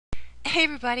Hey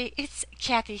everybody, it's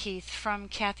Kathy Heath from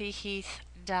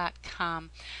kathyheath.com.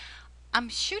 I'm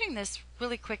shooting this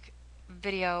really quick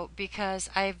video because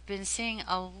I've been seeing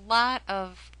a lot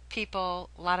of people,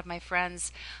 a lot of my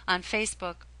friends on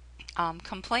Facebook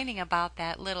complaining about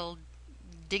that little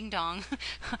ding dong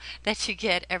that you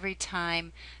get every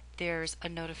time there's a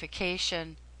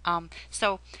notification.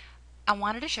 So I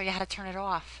wanted to show you how to turn it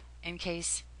off in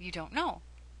case you don't know.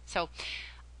 So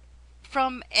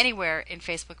from anywhere in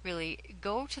Facebook, really,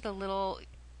 go to the little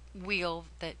wheel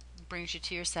that brings you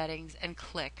to your settings and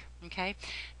click. Okay,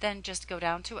 then just go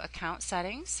down to account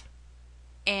settings,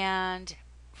 and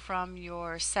from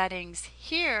your settings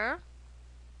here,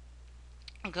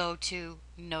 go to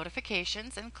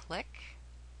notifications and click.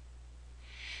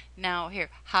 Now, here,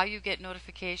 how you get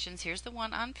notifications, here's the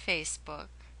one on Facebook.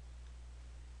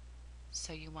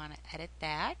 So you want to edit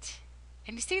that.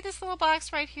 And you see this little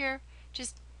box right here?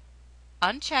 Just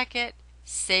uncheck it,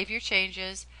 save your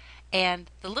changes,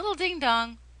 and the little ding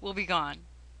dong will be gone.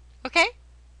 Okay?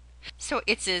 So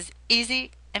it's as easy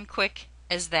and quick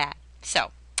as that. So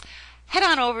head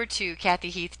on over to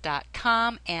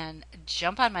kathyheath.com and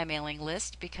jump on my mailing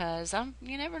list because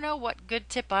you never know what good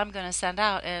tip I'm going to send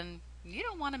out, and you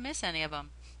don't want to miss any of them.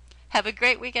 Have a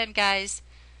great weekend, guys.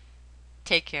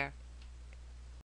 Take care.